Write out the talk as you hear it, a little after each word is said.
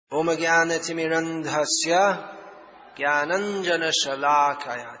Om Jnanatimirandhasya Jnananjana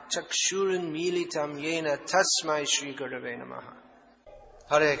Shalakaya Chakshurun Militam Yena Tasmai Shri Gurave Namaha.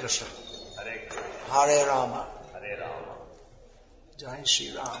 Hare Krishna. Hare Krishna. Hare Rama. Hare Rama. Jai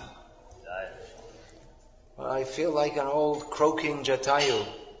Shri Ram. Jai. Well, I feel like an old croaking Jatayu.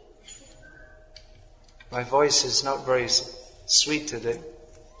 My voice is not very sweet today,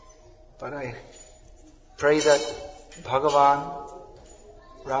 but I pray that Bhagavan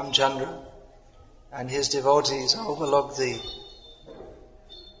Ramchandra and his devotees overlook the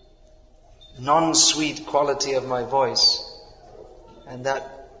non-sweet quality of my voice, and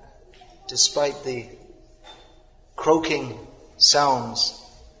that despite the croaking sounds,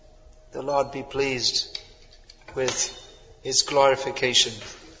 the Lord be pleased with His glorification.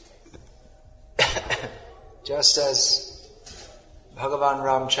 Just as Bhagavan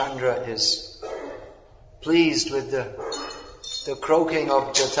Ramchandra is pleased with the croaking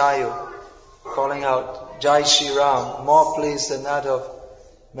of Jatayu, calling out Jai Shri Ram, more pleased than that of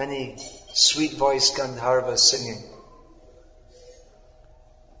many sweet-voiced Gandharvas singing.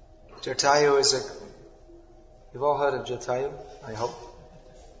 Jatayu is you've all heard of Jatayu, I hope.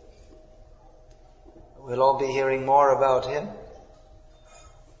 We'll all be hearing more about him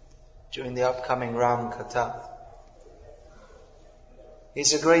during the upcoming Ram Katha.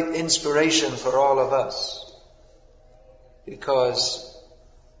 He's a great inspiration for all of us because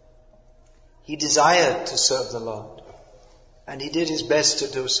he desired to serve the Lord and he did his best to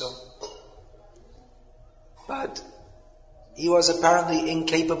do so. But he was apparently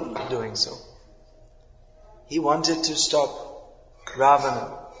incapable of doing so. He wanted to stop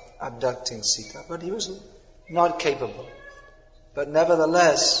Ravana abducting Sita, but he was not capable. But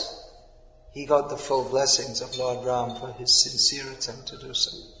nevertheless, he got the full blessings of Lord Ram for his sincere attempt to do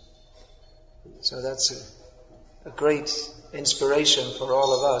so. So that's a great inspiration for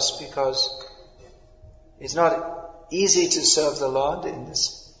all of us, because it's not easy to serve the Lord in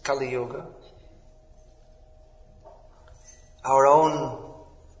this Kali Yuga. Our own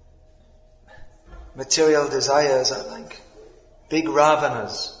material desires are like big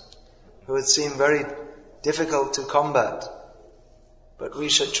Ravanas who would seem very difficult to combat. But we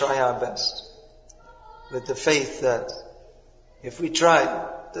should try our best with the faith that if we try,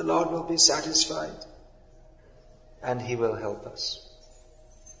 the Lord will be satisfied and He will help us.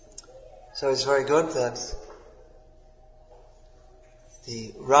 So it's very good that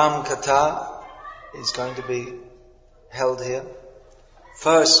the Ram Katha is going to be held here.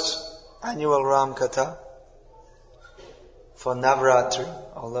 First annual Ram Katha for Navratri,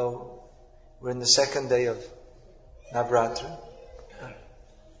 although we're in the second day of Navratri.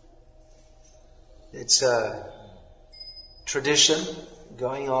 It's a tradition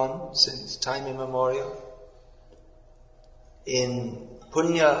going on since time immemorial in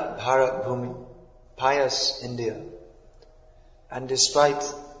Punya Bharat Bhumi, pious India. And despite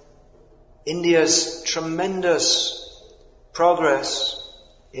India's tremendous progress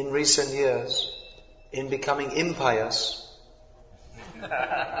in recent years in becoming impious,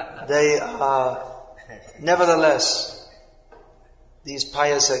 they are nevertheless, these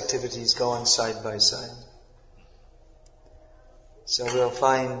pious activities go on side by side. So we'll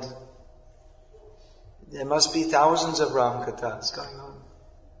find there must be thousands of Ram Kathas going on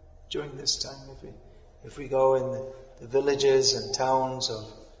during this time. If we go in the villages and towns of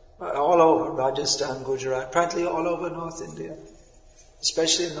all over Rajasthan, Gujarat, practically all over North India,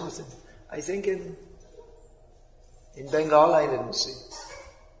 especially in North India. I think in Bengal I didn't see.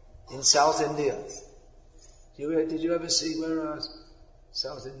 In South India. Did you ever see where are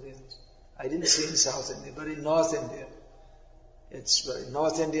South Indians? I didn't see in South India, but in North India.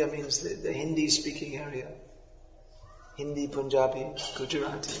 North India means the Hindi speaking area. Hindi, Punjabi,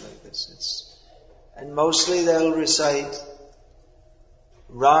 Gujarati, like this. And mostly they'll recite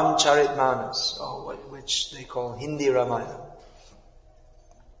Ramcharitmanas, or which they call Hindi Ramayana.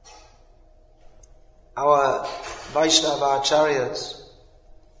 Our Vaishnava Acharyas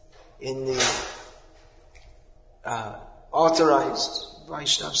in the authorized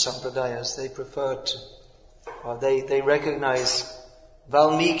Vaishnava Sampradayas, they prefer to, or they recognize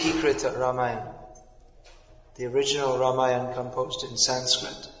Valmiki Krita Ramayana. The original Ramayana composed in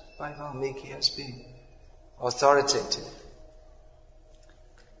Sanskrit by Valmiki as being authoritative.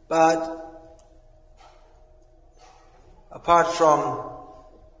 But apart from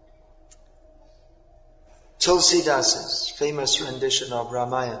Tulsidasa's famous rendition of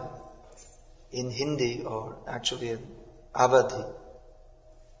Ramayana in Hindi, or actually in Awadhi,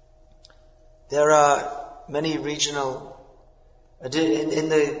 there are many regional, in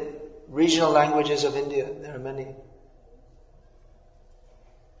the regional languages of India, there are many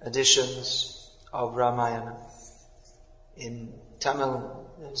editions of Ramayana. In Tamil,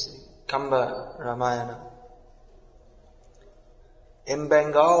 there's the Kamba Ramayana. In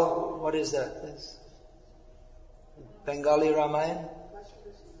Bengal, what is that? There's Bengali Ramayana?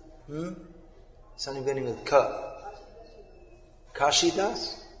 Something beginning with Ka.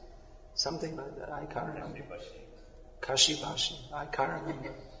 Kashidas? Something like that. I can't remember. Kashibashi. I can't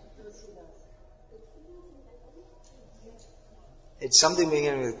remember. It's something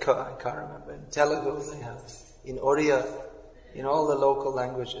beginning with Ka. I can't remember. In Telugu they have. In Oriya, in all the local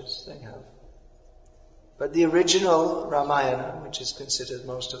languages they have. But the original Ramayana, which is considered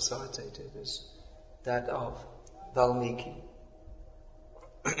most authoritative, is that of Valmiki.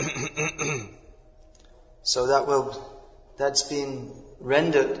 So that's been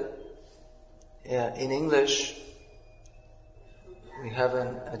rendered in English. We have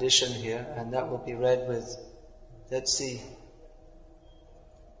an edition here, and that will be read with, let's see,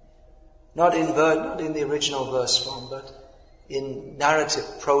 not in the original verse form, but in narrative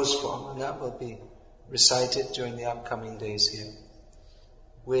prose form, and that will be recited during the upcoming days here,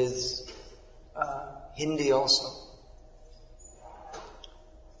 with Hindi also.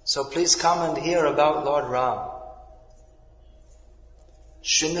 So please come and hear about Lord Ram.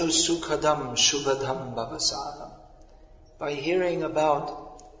 Shinu sukhadam shubhadam bhavasaram. By hearing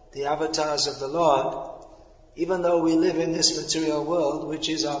about the avatars of the Lord, even though we live in this material world, which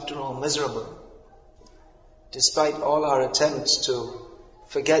is after all miserable, despite all our attempts to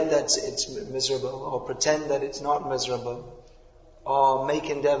forget that it's miserable, or pretend that it's not miserable, or make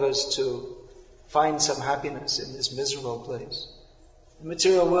endeavors to find some happiness in this miserable place. The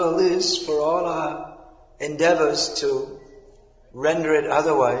material world is, for all our endeavors to render it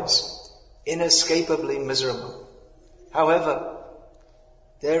otherwise, inescapably miserable. However,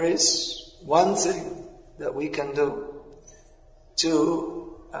 there is one thing that we can do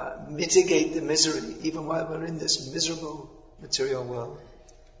to mitigate the misery, even while we're in this miserable material world,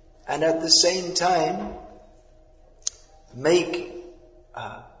 and at the same time make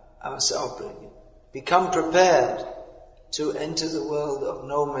ourselves become prepared to enter the world of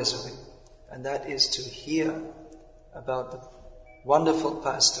no misery, and that is to hear about the wonderful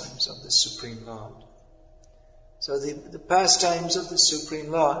pastimes of the Supreme Lord. So the pastimes of the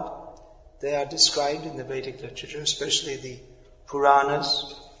Supreme Lord, they are described in the Vedic literature, especially the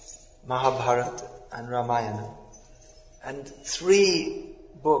Puranas, Mahabharata and Ramayana. And 3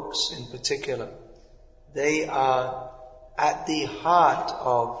 books in particular, they are at the heart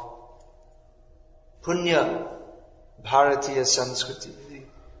of Punya Bharatiya Sanskriti,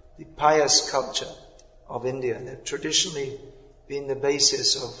 the pious culture of India. They've traditionally been the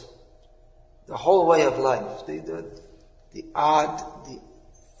basis of the whole way of life. The art, the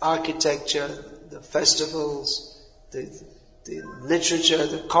architecture, the festivals, the literature,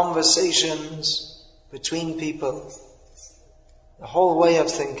 the conversations between people, the whole way of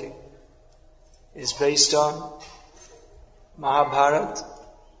thinking is based on Mahabharata,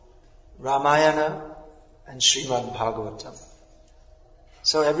 Ramayana and Srimad Bhagavatam.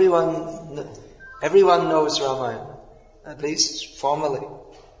 So everyone knows Ramayana, at least formally.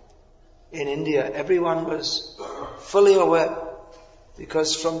 In India, everyone was fully aware,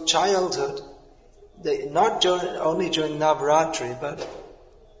 because from childhood, only during Navratri, but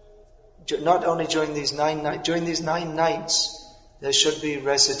not only during these 9 nights, during these 9 nights, there should be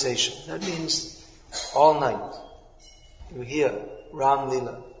recitation. That means all night you hear Ram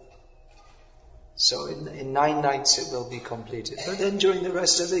Leela. So in 9 nights it will be completed. But then during the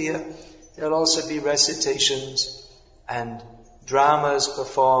rest of the year, there will also be recitations and dramas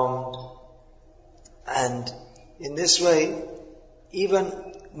performed. And in this way, even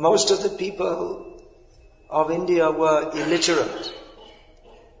most of the people of India were illiterate,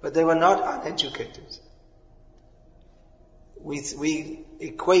 but they were not uneducated. We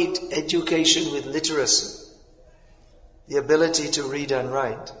equate education with literacy, the ability to read and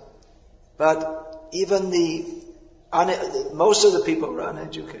write. But even most of the people were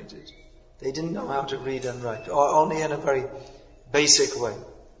uneducated. They didn't know how to read and write, or only in a very basic way.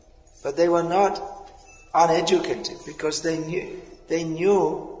 But they were not uneducated, because they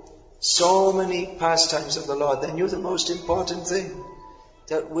knew so many pastimes of the Lord. They knew the most important thing,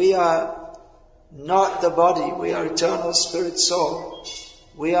 that we are not the body, we are eternal spirit soul.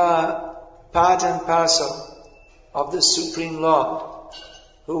 We are part and parcel of the Supreme Lord,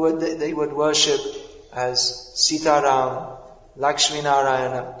 who they would worship as Sitaram, Lakshmi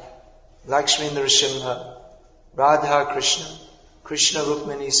Narayana, Lakshmi Nrsimha, Radha Krishna, Krishna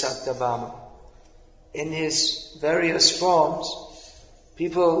Rukmini Satyabhama. In his various forms,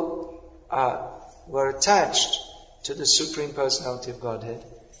 people were attached to the Supreme Personality of Godhead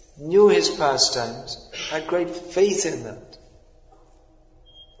knew his pastimes, had great faith in that.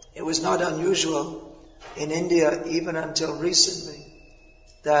 It was not unusual in India, even until recently,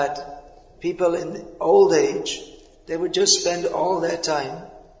 that people in old age, they would just spend all their time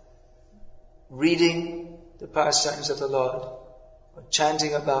reading the pastimes of the Lord, or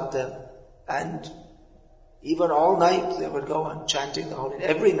chanting about them, and even all night they would go on chanting the Holy,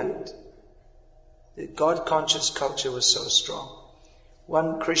 every night. The God-conscious culture was so strong.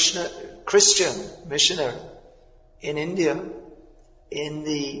 One Christian missionary in India,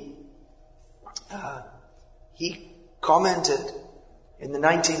 he commented in the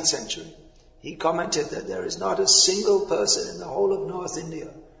 19th century, he commented that there is not a single person in the whole of North India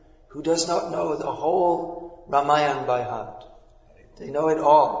who does not know the whole Ramayana by heart. They know it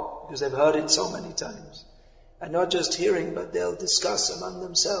all because they've heard it so many times. And not just hearing, but they'll discuss among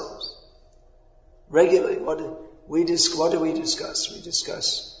themselves regularly. What do we discuss? We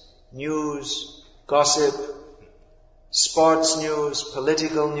discuss news, gossip, sports news,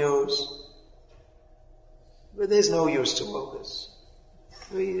 political news. But there's no use to all this.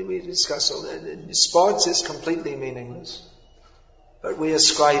 We discuss all that. Sports is completely meaningless. But we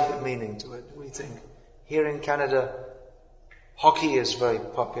ascribe meaning to it. We think, here in Canada, hockey is very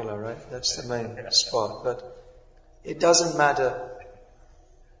popular, right? That's the main sport. But it doesn't matter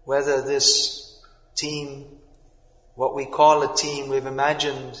whether this team, what we call a team, we've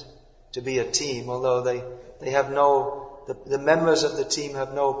imagined to be a team, although they have the members of the team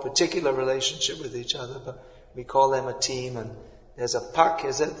have no particular relationship with each other, but we call them a team, and there's a puck,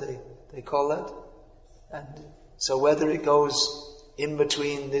 is it? They call that? And so whether it goes in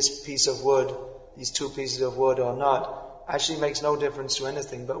between this piece of wood, these two pieces of wood or not, actually makes no difference to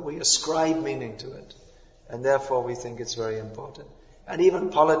anything, but we ascribe meaning to it. And therefore we think it's very important. And even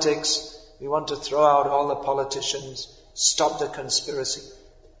politics, we want to throw out all the politicians, stop the conspiracy.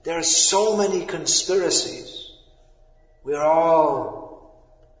 There are so many conspiracies. We're all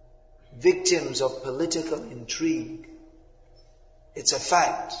victims of political intrigue. It's a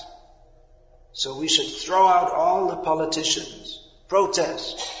fact. So we should throw out all the politicians,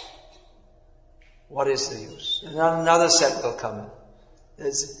 protest. What is the use? And another set will come in.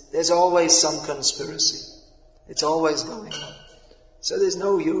 There's always some conspiracy. It's always going on. So there's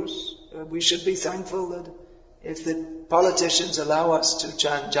no use. We should be thankful that if the politicians allow us to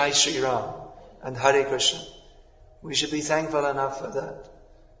chant Jai Shri Ram and Hare Krishna, we should be thankful enough for that.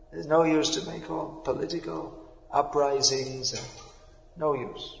 There's no use to make all political uprisings. No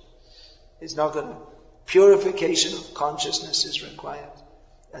use. It's not going to. Purification of consciousness is required.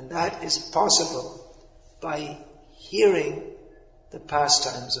 And that is possible by hearing the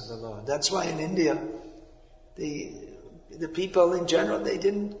pastimes of the Lord. That's why in India, the people in general, they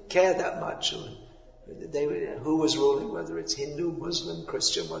didn't care that much who was ruling, whether it's Hindu, Muslim,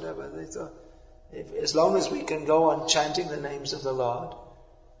 Christian, whatever. They thought, as long as we can go on chanting the names of the Lord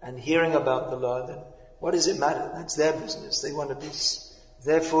and hearing about the Lord, then what does it matter? That's their business.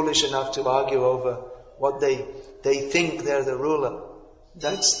 They're foolish enough to argue over what they think they're the ruler.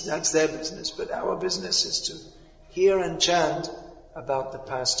 That's their business. But our business is to hear and chant about the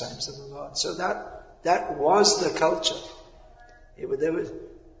pastimes of the Lord. So that was the culture.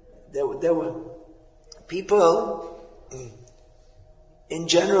 There were people in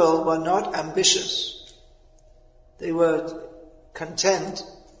general were not ambitious. They were content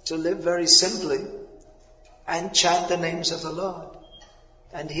to live very simply and chant the names of the Lord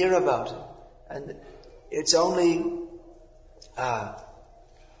and hear about it. And it's only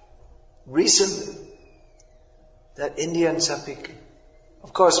recently that Indians have become,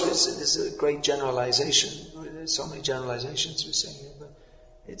 of course this is a great generalization, there's so many generalizations we're saying here, but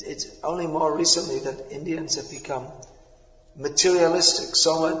it's only more recently that Indians have become materialistic.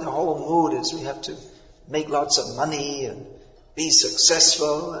 So the whole mood is we have to make lots of money and be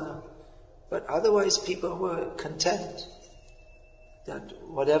successful, but otherwise people were content that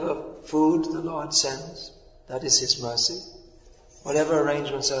whatever food the Lord sends, that is His mercy. Whatever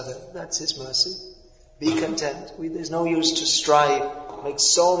arrangements are there, that's His mercy. Be content. There's no use to strive, make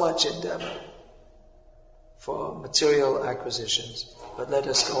so much endeavor for material acquisitions. But let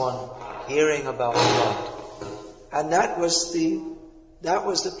us go on hearing about the Lord. And that was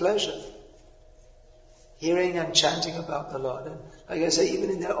the pleasure. Hearing and chanting about the Lord. And like I say,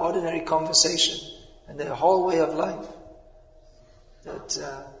 even in their ordinary conversation and their whole way of life, that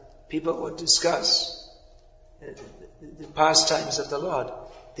people would discuss the pastimes of the Lord.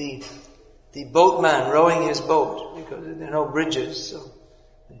 The boatman rowing his boat, because there are no bridges, so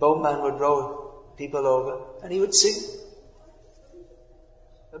the boatman would row people over, and he would sing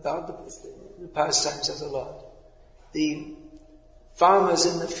about the pastimes of the Lord. The Farmers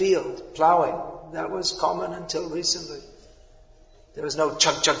in the field plowing, that was common until recently. There was no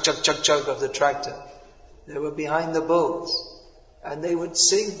chug, chug, chug, chug, chug of the tractor. They were behind the bulls, and they would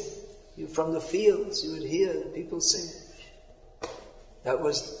sing. From the fields, you would hear people sing. That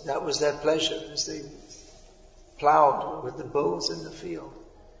was their pleasure as they plowed with the bulls in the field.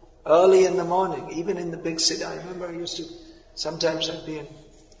 Early in the morning, even in the big city. I remember sometimes I'd be in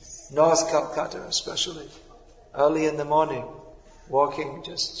North Calcutta especially, early in the morning, walking,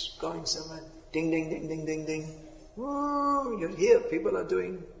 just going somewhere, ding, ding, ding, ding, ding, ding. Woo, you'd hear people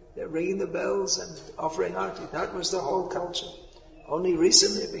they're ringing the bells and offering arti. That was the whole culture. Only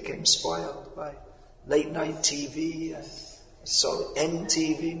recently it became spoiled by late night TV and so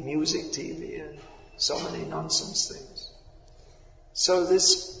NTV, music TV, and so many nonsense things. So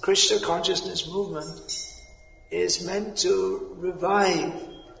this Krishna consciousness movement is meant to revive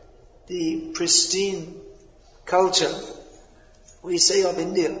the pristine culture, we say, of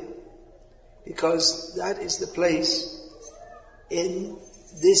India, because that is the place in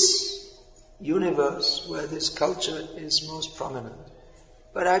this universe where this culture is most prominent.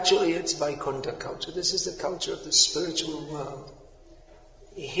 But actually it's Vaikuntha culture. This is the culture of the spiritual world.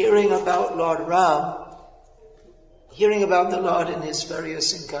 Hearing about Lord Ram, hearing about the Lord in His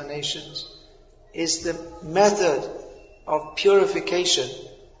various incarnations, is the method of purification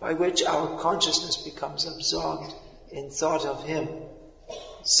by which our consciousness becomes absorbed in thought of Him,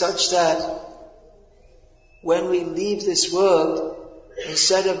 such that when we leave this world,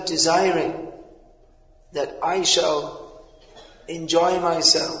 instead of desiring that I shall enjoy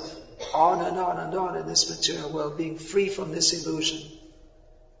myself on and on and on in this material world, being free from this illusion,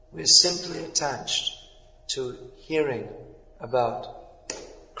 we're simply attached to hearing about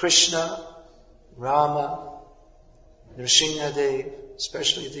Krishna, Rama, Nrsimhadev,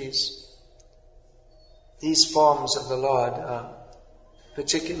 especially these forms of the Lord are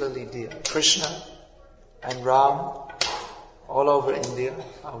particularly dear. Krishna and Ram, all over India,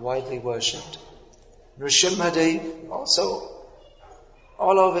 are widely worshipped. Nrsimhadev, also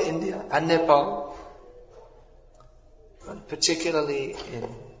all over India and Nepal, but particularly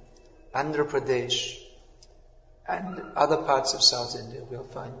in Andhra Pradesh and other parts of South India, we'll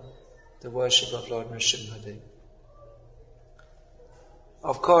find the worship of Lord Nrsimhadev.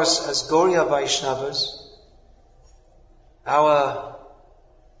 Of course, as Gauriya Vaishnavas, our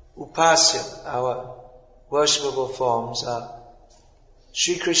upasya, our worshipable forms are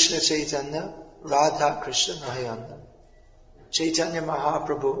Sri Krishna Chaitanya, Radha Krishna Nayana, Chaitanya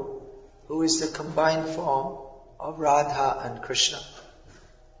Mahaprabhu, who is the combined form of Radha and Krishna.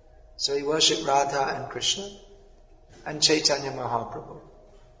 So he worshipped Radha and Krishna and Chaitanya Mahaprabhu.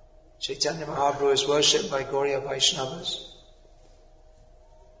 Chaitanya Mahaprabhu is worshipped by Gauriya Vaishnavas,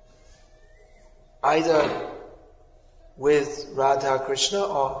 either with Radha Krishna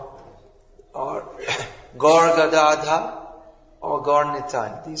or Gaur Gadadha or Gaur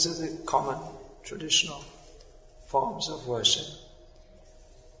Nitai. These are the common traditional forms of worship.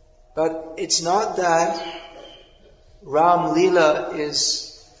 But it's not that Ram Leela is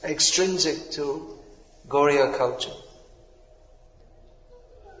extrinsic to Gauriya culture.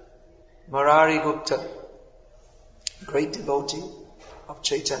 Murari Gupta, great devotee of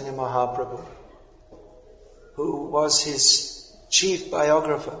Chaitanya Mahaprabhu, who was his chief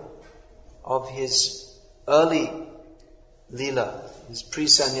biographer of his early Leela, his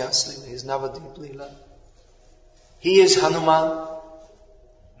pre-sannyas Leela, his Navadip Leela. He is Hanuman.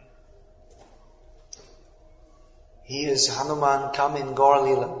 He is Hanuman come in Gaur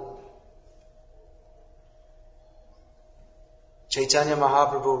Leela. Chaitanya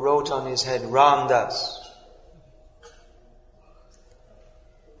Mahaprabhu wrote on his head, Ram Das.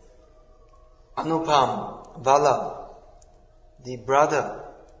 Anupam Vala, the brother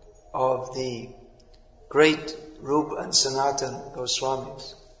of the great Rupa and Sanatan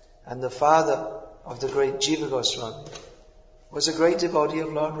Goswamis, and the father of the great Jiva Goswami, was a great devotee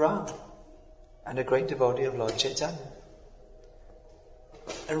of Lord Ram and a great devotee of Lord Chaitanya.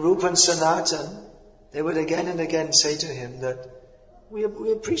 And Rupa and Sanatan, they would again and again say to him that we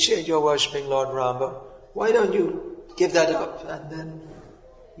appreciate your worshipping Lord Ram, but why don't you give that up and then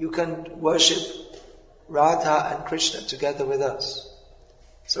you can worship Radha and Krishna together with us.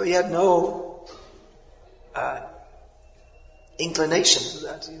 So he had no inclination to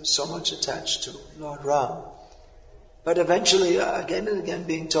that. He was so much attached to Lord Ram. But eventually, again and again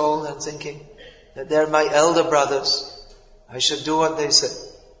being told and thinking that they're my elder brothers, I should do what they say.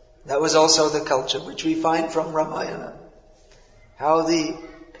 That was also the culture which we find from Ramayana. How the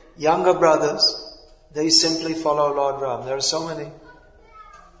younger brothers, they simply follow Lord Ram. There are so many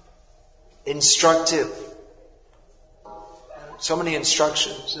instructive so many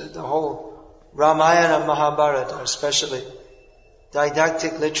instructions. The whole Ramayana and Mahabharata are especially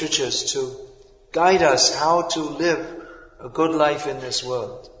didactic literatures to guide us how to live a good life in this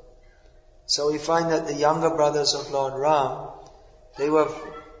world. So we find that the younger brothers of Lord Ram,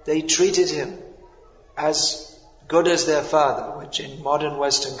 they treated him as good as their father, which in modern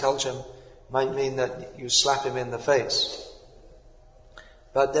Western culture might mean that you slap him in the face.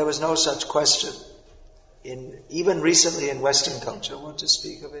 But there was no such question. Even recently in Western culture, what to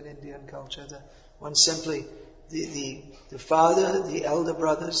speak of in Indian culture, one simply, the father, the elder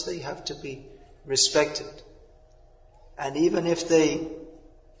brothers, they have to be respected. And even if they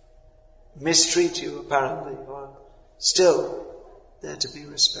mistreat you, apparently, or still, they're to be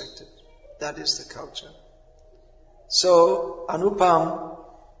respected. That is the culture. So, Anupam,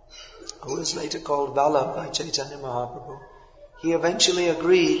 who was later called Vala by Chaitanya Mahaprabhu, he eventually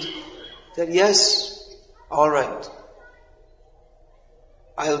agreed that yes, alright,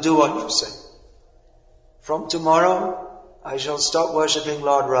 I'll do what you say. From tomorrow, I shall stop worshipping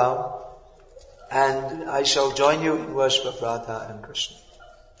Lord Ram and I shall join you in worship of Radha and Krishna.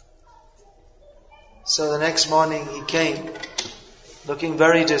 So the next morning he came looking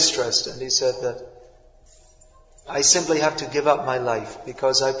very distressed and he said that I simply have to give up my life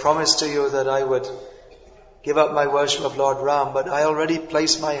because I promised to you that I would give up my worship of Lord Ram, but I already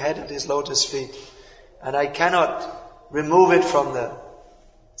placed my head at his lotus feet and I cannot remove it from there.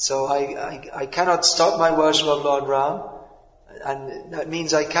 So I cannot stop my worship of Lord Ram, and that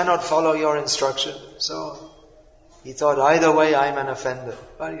means I cannot follow your instruction. So he thought, either way I'm an offender,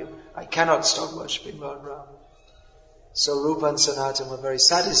 but I cannot stop worshipping Lord Ram. So Rupa and Sanatan were very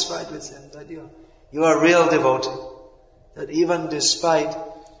satisfied with him, that you are a real devotee, that even despite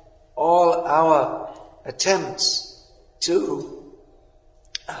all our attempts to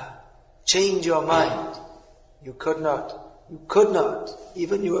change your mind, you could not,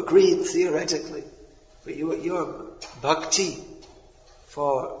 even you agreed theoretically, but your bhakti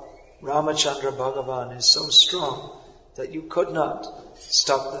for Ramachandra Bhagavan is so strong that you could not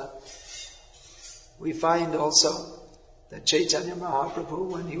stop that. We find also that Chaitanya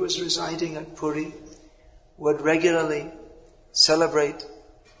Mahaprabhu, when he was residing at Puri, would regularly celebrate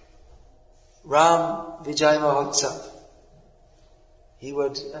Ram Vijay Mahotsav. He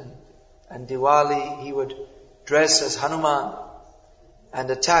would, and Diwali, he would dress as Hanuman and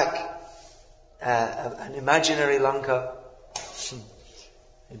attack an imaginary Lanka.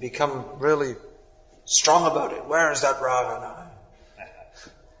 He'd become really strong about it. Where is that Ravana?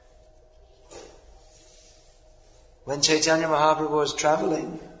 When Chaitanya Mahaprabhu was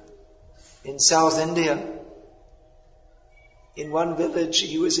traveling in South India, in one village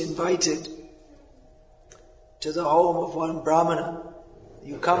he was invited to the home of one Brahmana.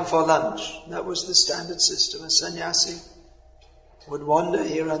 You come for lunch. That was the standard system. A sannyasi would wander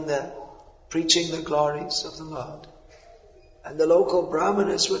here and there, preaching the glories of the Lord. And the local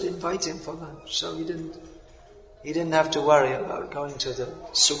Brahmanas would invite him for lunch. So he didn't have to worry about going to the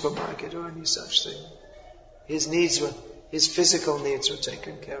supermarket or any such thing. His physical needs were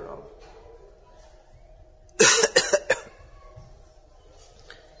taken care of.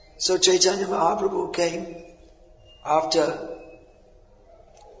 So Chaitanya Mahaprabhu came after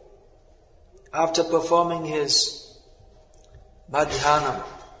performing his Madhyana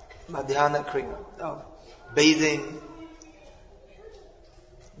Kriya of bathing,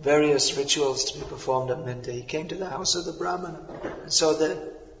 various rituals to be performed at midday. He came to the house of the Brahmana, and so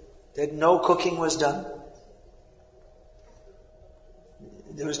that no cooking was done.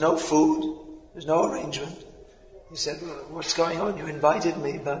 There was no food, there was no arrangement. He said, well, what's going on? You invited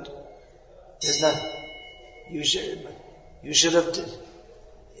me, but there's none. You should have,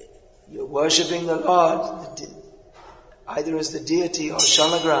 you're worshipping the Lord, either as the deity or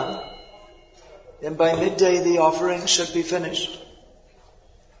Shalagram. Then by midday the offering should be finished.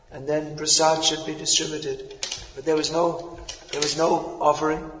 And then prasad should be distributed. But there was no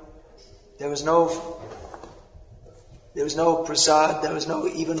offering. There was no prasad. There was no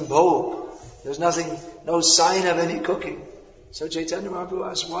even bhog. There was nothing, no sign of any cooking. So Chaitanya Mahaprabhu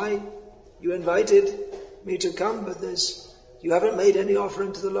asked, why? You invited me to come, but you haven't made any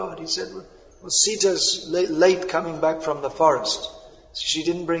offering to the Lord. He said, well, Sita's late coming back from the forest. She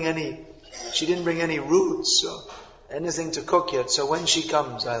didn't bring any roots or anything to cook yet. So when she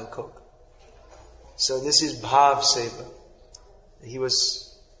comes, I'll cook. So this is Bhav Seva. He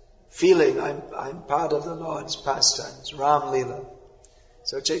was feeling, I'm part of the Lord's pastimes, Ram Leela.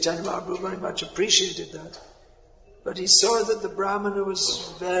 So Chaitanya Mahaprabhu very much appreciated that. But he saw that the Brahmana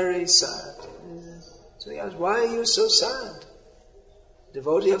was very sad. So he asked, why are you so sad?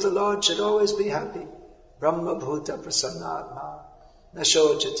 Devotee of the Lord should always be happy. Brahma Bhuta Prasannatma Na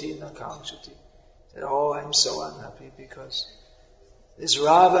Shojati Na Kamshati. Said, oh, I'm so unhappy because this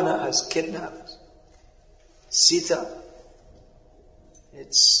Ravana has kidnapped Sita.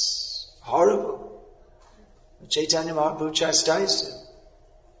 It's horrible. Chaitanya Mahaprabhu chastised him.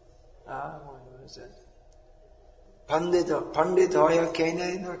 What is that? Pandit hoya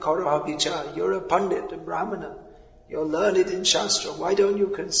kene na karaha vichar. You're a pandit, a brahmana. You're learned in Shastra. Why don't you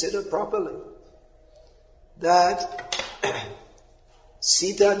consider properly that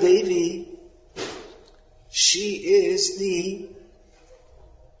Sita Devi, she is the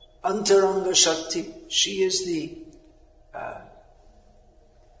Antaranga Shakti. She is the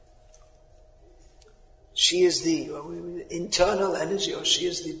internal energy, or she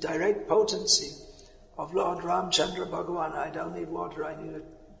is the direct potency of Lord Ramchandra Bhagavan. I don't need water, I need a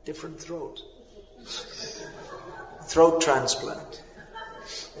different throat. Throat transplant.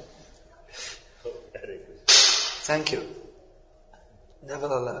 Thank you.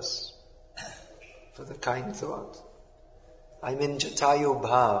 Nevertheless, for the kind thought. I'm in Jatayu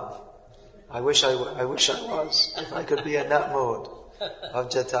Bhav. I wish I was, if I could be in that mode of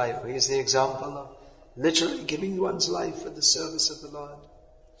Jatayu. He is the example of literally giving one's life for the service of the Lord.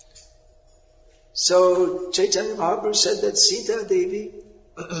 So Chaitanya Mahaprabhu said that Sita Devi,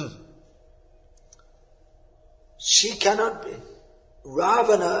 she cannot be.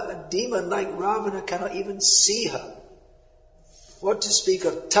 Ravana, a demon like Ravana, cannot even see her. What to speak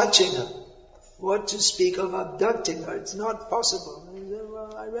of touching her? What to speak of abducting her? It's not possible.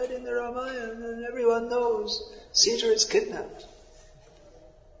 Well, I read in the Ramayana and everyone knows Sita is kidnapped.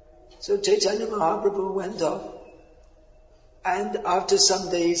 So Chaitanya Mahaprabhu went off, and after some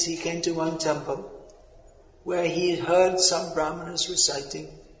days he came to one temple where he heard some brahmanas reciting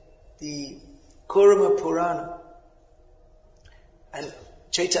the Kurma Purana. And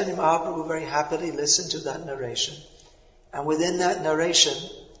Chaitanya Mahaprabhu very happily listened to that narration. And within that narration,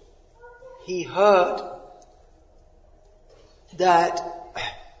 he heard that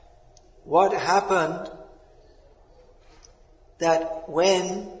what happened, that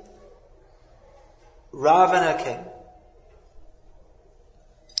when Ravana came,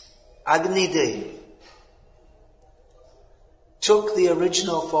 Agni Dev took the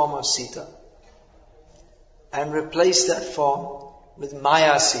original form of Sita and replaced that form with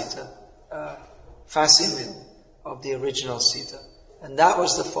Maya Sita, facsimile of the original Sita. And that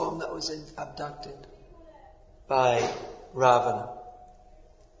was the form that was abducted by Ravana.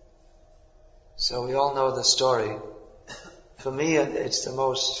 So we all know the story. For me, it's the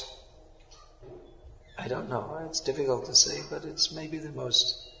most, I don't know, it's difficult to say, but it's maybe the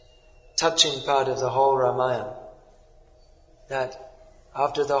most touching part of the whole Ramayana. That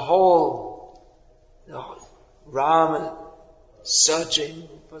after the whole Ram searching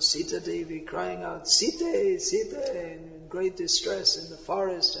for Sita Devi, crying out, Sita, Sita, in great distress in the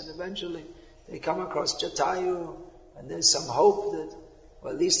forest, and eventually they come across Jatayu, and there's some hope that,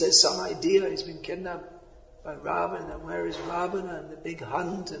 well, at least there's some idea he's been kidnapped by Ravana, and where is Ravana, and the big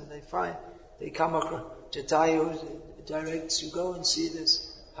hunt, and they come across Jatayu, directs, you go and see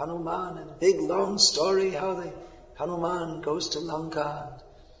this Hanuman, and a big long story how Hanuman goes to Lanka,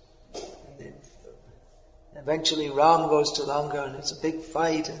 and then eventually Ram goes to Lanka, and it's a big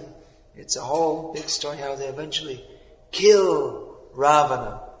fight, and it's a whole big story how they eventually kill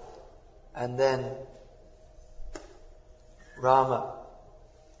Ravana, and then Rama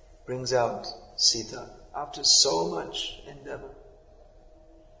brings out Sita after so much endeavor.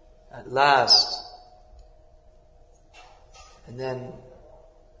 At last, and then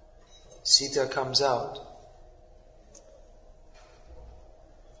Sita comes out,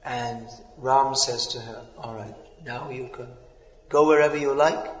 and Ram says to her, all right, now you can go wherever you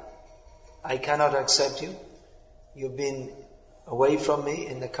like. I cannot accept you. You've been away from me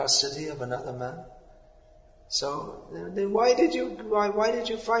in the custody of another man. So then why did you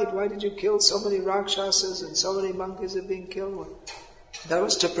fight? Why did you kill so many Rakshasas and so many monkeys are being killed? That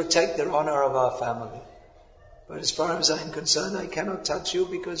was to protect the honor of our family. But as far as I'm concerned, I cannot touch you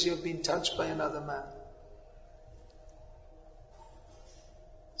because you've been touched by another man.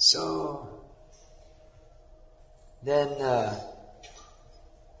 So then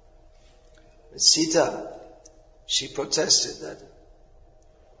Sita, she protested that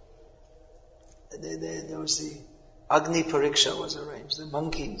there was the Agni Pariksha was arranged. The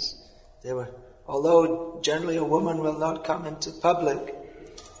monkeys, although generally a woman will not come into public,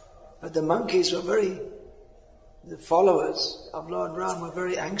 but the monkeys were the followers of Lord Ram were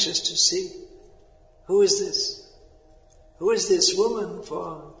very anxious to see, who is this? Who is this woman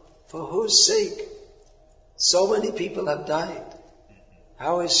for whose sake so many people have died?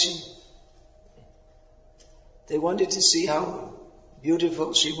 How is she? They wanted to see how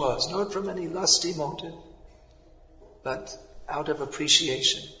beautiful she was, not from any lusty motive, but out of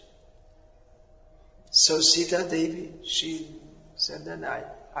appreciation. So Sita Devi, she said, then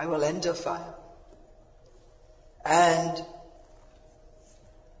I will enter fire. And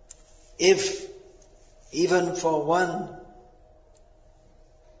if even for one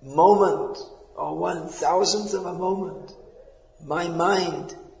moment or 1,000th of a moment, my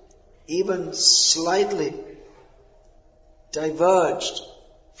mind even slightly diverged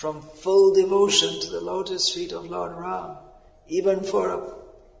from full devotion to the lotus feet of Lord Ram, even for a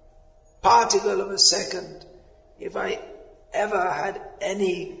particle of a second, if I ever had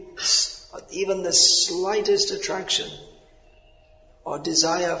any, even the slightest attraction or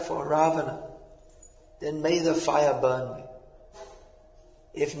desire for Ravana, then may the fire burn me.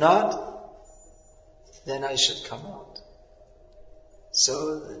 If not, then I should come out.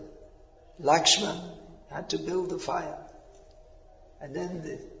 So Lakshman had to build the fire. And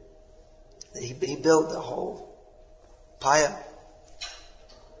then he built the whole pyre.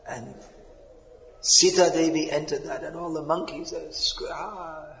 And Sita Devi entered that, and all the monkeys and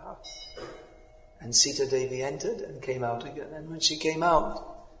Sita Devi entered and came out again. And when she came out,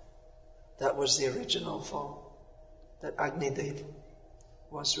 that was the original form, that Agni Devi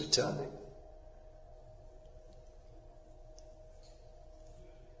was returning.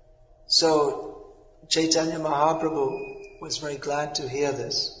 So Chaitanya Mahaprabhu was very glad to hear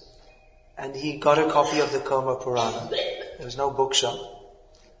this, and he got a copy of the Karma Purana. There was no bookshop.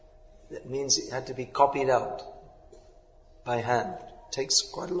 That means it had to be copied out by hand. It takes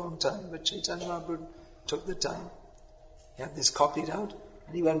quite a long time, but Chaitanya Mahaprabhu took the time. He had this copied out,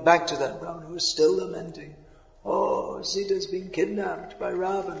 and he went back to that Brahmin who was still lamenting. Oh, Sita's been kidnapped by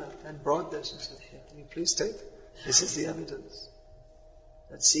Ravana, and brought this and said, here, can you please take? This is the evidence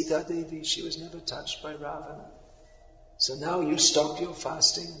that Sita Devi, she was never touched by Ravana. So now you stop your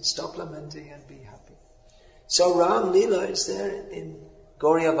fasting and stop lamenting and be happy. So Ram Leela is there in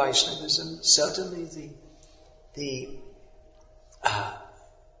Gauriya Vaishnavism. Certainly the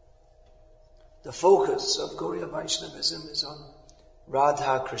focus of Gauriya Vaishnavism is on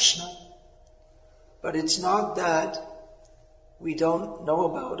Radha Krishna. But it's not that we don't know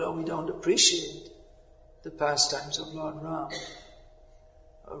about or we don't appreciate the pastimes of Lord Ram.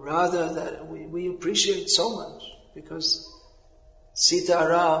 Rather that we appreciate so much, because Sita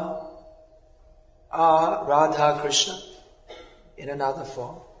Ram are Radha Krishna in another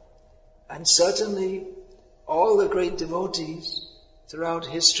form. And certainly all the great devotees throughout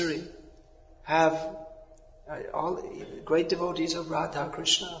history all great devotees of Radha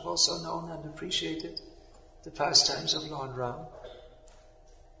Krishna have also known and appreciated the pastimes of Lord Ram.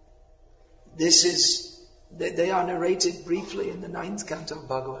 They are narrated briefly in the 9th canto of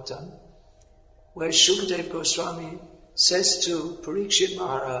Bhagavatam, where Shukdev Goswami says to Parikshit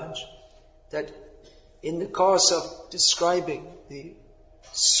Maharaj that in the course of describing the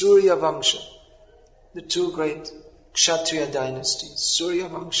Surya Vangsha, the two great Kshatriya dynasties, Surya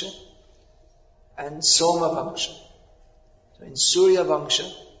Vangsha and Soma Vangsha. So in Surya Vangsha,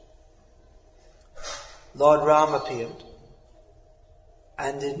 Lord Ram appeared,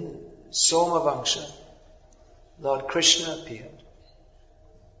 and in Soma Vangsha, Lord Krishna appeared.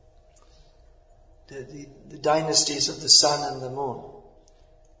 The dynasties of the sun and the moon.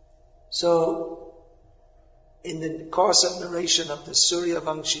 So, in the course of narration of the Surya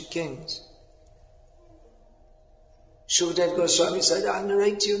Vangshi kings, Shukdev Goswami said, I'll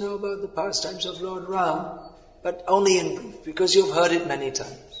narrate to you now about the pastimes of Lord Ram, but only in brief, because you've heard it many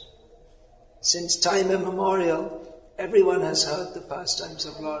times. Since time immemorial, everyone has heard the pastimes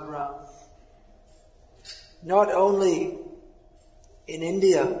of Lord Ram. Not only in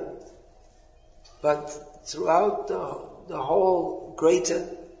India, but throughout the whole greater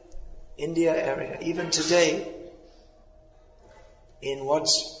India area, even today, in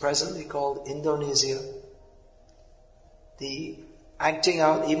what's presently called Indonesia, the acting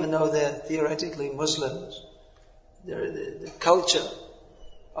out, even though they're theoretically Muslims, the culture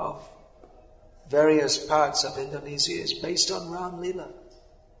of various parts of Indonesia is based on Ram Leela.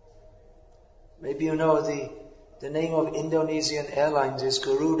 Maybe you know the name of Indonesian Airlines is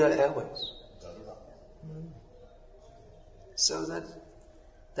Garuda Airways. So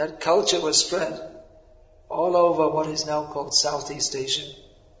that culture was spread all over what is now called Southeast Asia.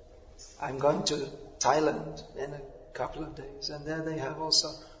 I'm going to Thailand in a couple of days, and there they have also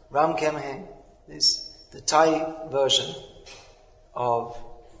Ram Kemheng, the Thai version of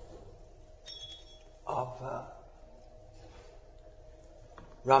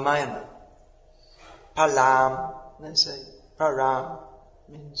Ramayana. Palam, they say Param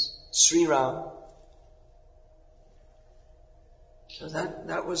means Sri Ram. So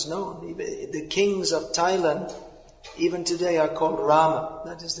that was known. Even the kings of Thailand, even today, are called Rama.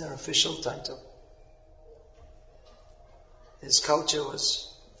 That is their official title. This culture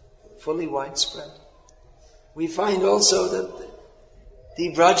was fully widespread. We find also that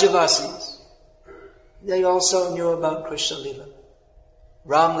the Brajavasis, they also knew about Krishna Lila.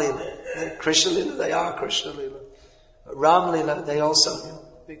 Ram Lila. Krishna Lila, they are Krishna Lila. But Ram Lila, they also knew,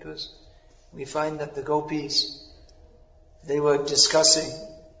 because we find that the gopis, they were discussing,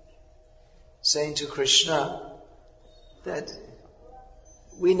 saying to Krishna that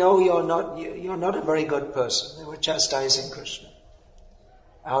we know you're not a very good person. They were chastising Krishna.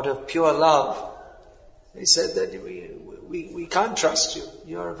 Out of pure love, they said that we can't trust you.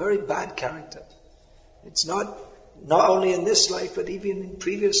 You're a very bad character. It's not only in this life, but even in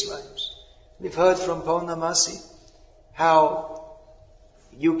previous lives. We've heard from Purnamasi how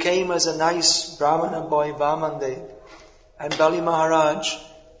you came as a nice Brahmana boy, Vamandev, and Bali Maharaj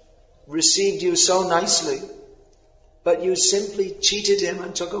received you so nicely, but you simply cheated him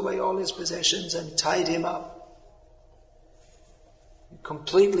and took away all his possessions and tied him up. You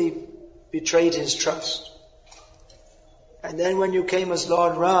completely betrayed his trust. And then when you came as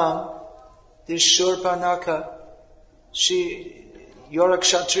Lord Ram, this Shurpanaka, you're a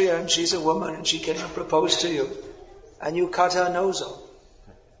Kshatriya and she's a woman, and she came and proposed to you, and you cut her nose off.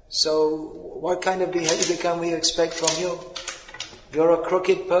 So what kind of behavior can we expect from you? You're a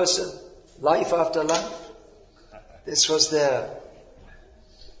crooked person, life after life. This was their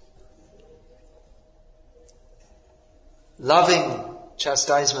loving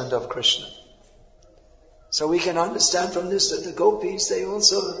chastisement of Krishna. So we can understand from this that the gopis, they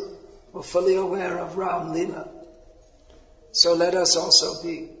also were fully aware of Ram Lila. So let us also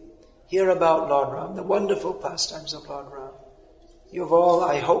hear about Lord Ram, the wonderful pastimes of Lord Ram. You've all,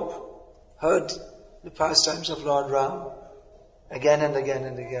 I hope, heard the pastimes of Lord Ram again and again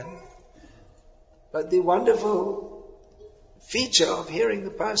and again. But the wonderful feature of hearing the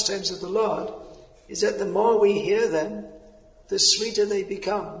pastimes of the Lord is that the more we hear them, the sweeter they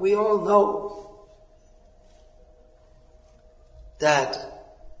become. We all know that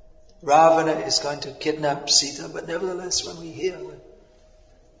Ravana is going to kidnap Sita, but nevertheless when we hear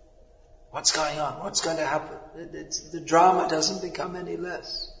what's going on, what's going to happen, the drama doesn't become any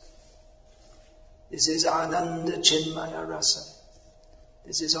less. This is Ananda Chinmaya Rasa.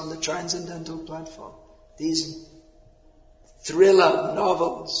 This is on the transcendental platform. These thriller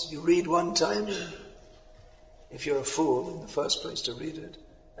novels, you read one time, and if you're a fool in the first place to read it,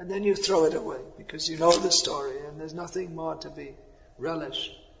 and then you throw it away because you know the story and there's nothing more to be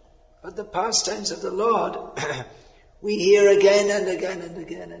relished. But the pastimes of the Lord, we hear again and again and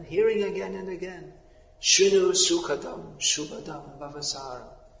again, and hearing again and again. Shunu Sukhadam Shubhadam Bhavasara.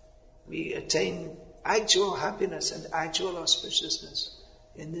 We attain actual happiness and actual auspiciousness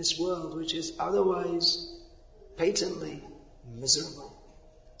in this world, which is otherwise patently miserable.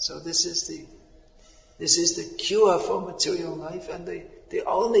 So this is the cure for material life, and the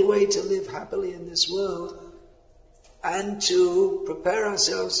only way to live happily in this world and to prepare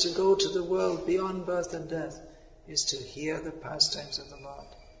ourselves to go to the world beyond birth and death is to hear the pastimes of the Lord.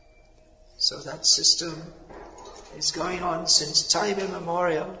 So that system is going on since time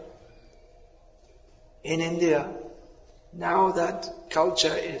immemorial in India. Now that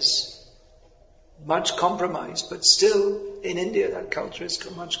culture is much compromised, but still in India that culture is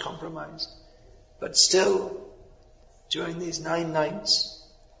much compromised. But still, during these 9 nights,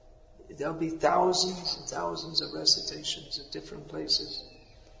 there'll be thousands and thousands of recitations at different places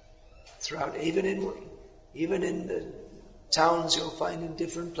throughout. Even in the towns, you'll find in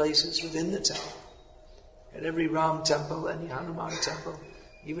different places within the town. At every Ram temple, any Hanuman temple,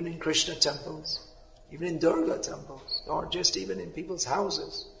 even in Krishna temples, even in Durga temples, or just even in people's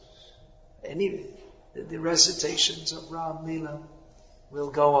houses. The recitations of Ram Leela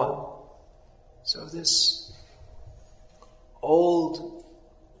will go on. So this old,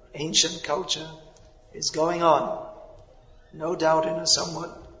 ancient culture is going on, no doubt in a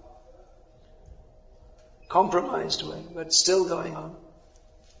somewhat compromised way, but still going on.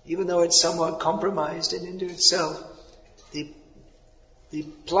 Even though it's somewhat compromised in India itself, the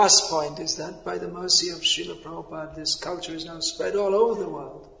plus point is that by the mercy of Srila Prabhupada, this culture is now spread all over the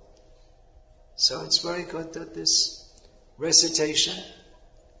world. So it's very good that this recitation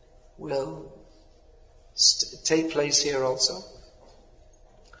will take place here also.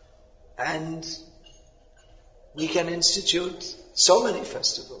 And we can institute so many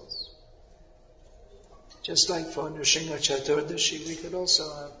festivals. Just like for Nrsimha Chaturdashi, we could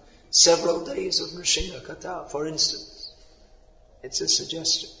also have several days of Nrsimha Katha, for instance. It's a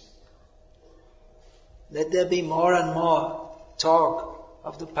suggestion. Let there be more and more talk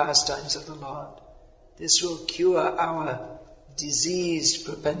of the pastimes of the Lord. This will cure our diseased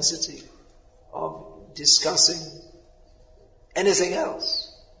propensity of discussing anything else.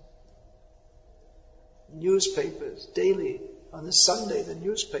 Newspapers, daily. On the Sunday, the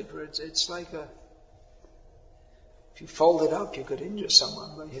newspaper, it's like if you fold it up, you could injure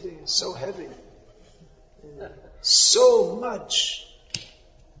someone by hitting it. It's so heavy. So much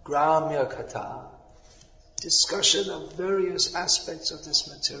Gramya Katha, discussion of various aspects of this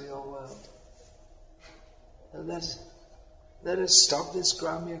material world. Let us stop this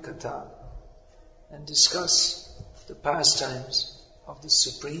Gramya Katha and discuss the pastimes of the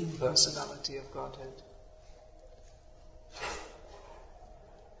Supreme Personality of Godhead.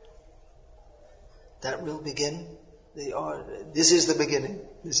 That will begin. This is the beginning.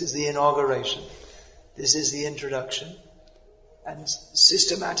 This is the inauguration. This is the introduction. And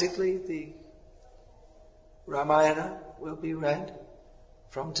systematically the Ramayana will be read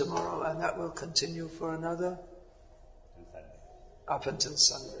from tomorrow, and that will continue for another up until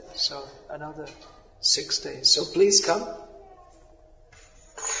Sunday. So another 6 days. So please come.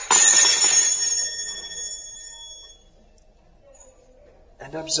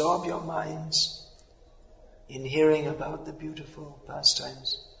 And absorb your minds in hearing about the beautiful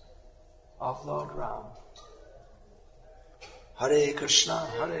pastimes of Lord Ram. Hare Krishna,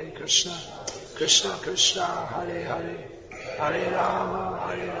 Krishna Krishna, Hare Hare, Hare Rama,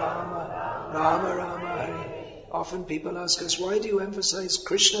 Rama Rama, Hare. Often people ask us, why do you emphasize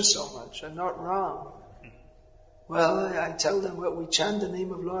Krishna so much and not Ram? Well, I tell them, well, we chant the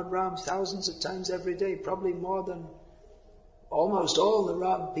name of Lord Ram thousands of times every day, probably more than almost all the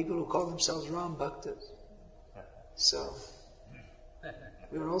Ram, people who call themselves Ram Bhaktas. So,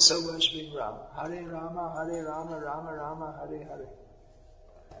 we are also worshipping Ram. Hare Rama, Rama Rama, Hare Hare.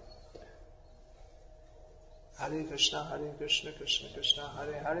 Hare Krishna, Krishna Krishna,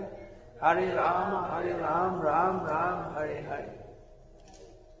 Hare Hare. Hare Ram, Ram, Hare Hare.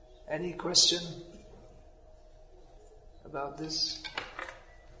 Any question about this?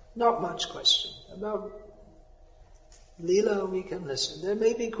 Not much question. About Leela we can listen. There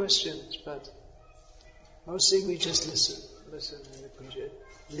may be questions, but mostly we just listen and appreciate.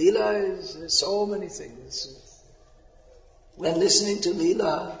 Leela is so many things. When listening to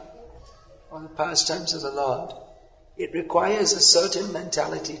Leela or the pastimes of the Lord, it requires a certain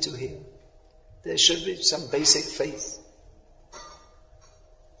mentality to hear. There should be some basic faith.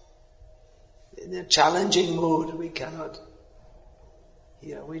 In a challenging mood, we cannot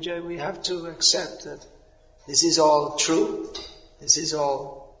hear. We have to accept that this is all true. This is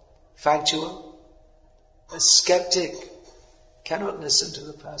all factual. A skeptic cannot listen to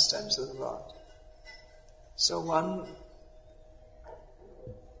the pastimes of the Lord. So one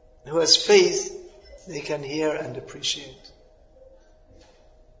who has faith, they can hear and appreciate.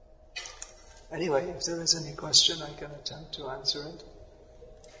 Anyway, if there is any question, I can attempt to answer it.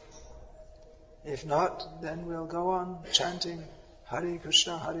 If not, then we'll go on chanting Hare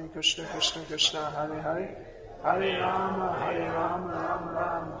Krishna, Krishna Krishna, Hare Hare, Hare Rama, Rama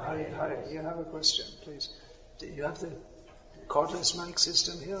Rama, Hare Hare. You have a question, please. Do you have the cordless mic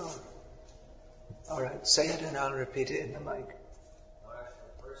system here? Alright, say it and I'll repeat it in the mic.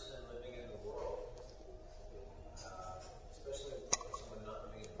 A person living in the world, especially someone not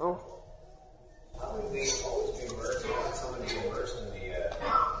living in the world, how would we always be immersed, how would someone be immersed in the,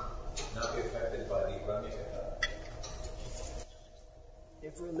 not be affected by the Brahmika?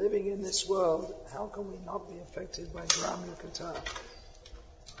 If we're living in this world, how can we not be affected by Gramya Katha?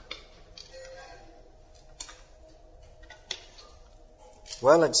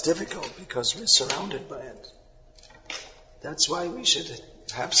 Well, it's difficult because we're surrounded by it. That's why we should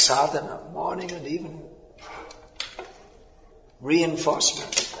have sadhana, morning and evening,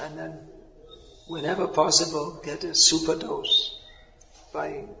 reinforcement, and then whenever possible get a super dose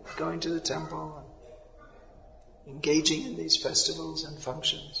by going to the temple and engaging in these festivals and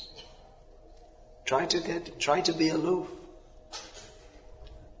functions. Try to be aloof.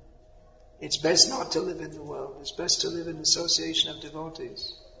 It's best not to live in the world. It's best to live in association of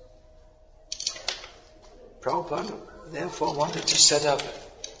devotees. Prabhupada therefore wanted to set up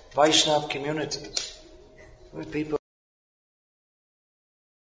Vaishnava communities where people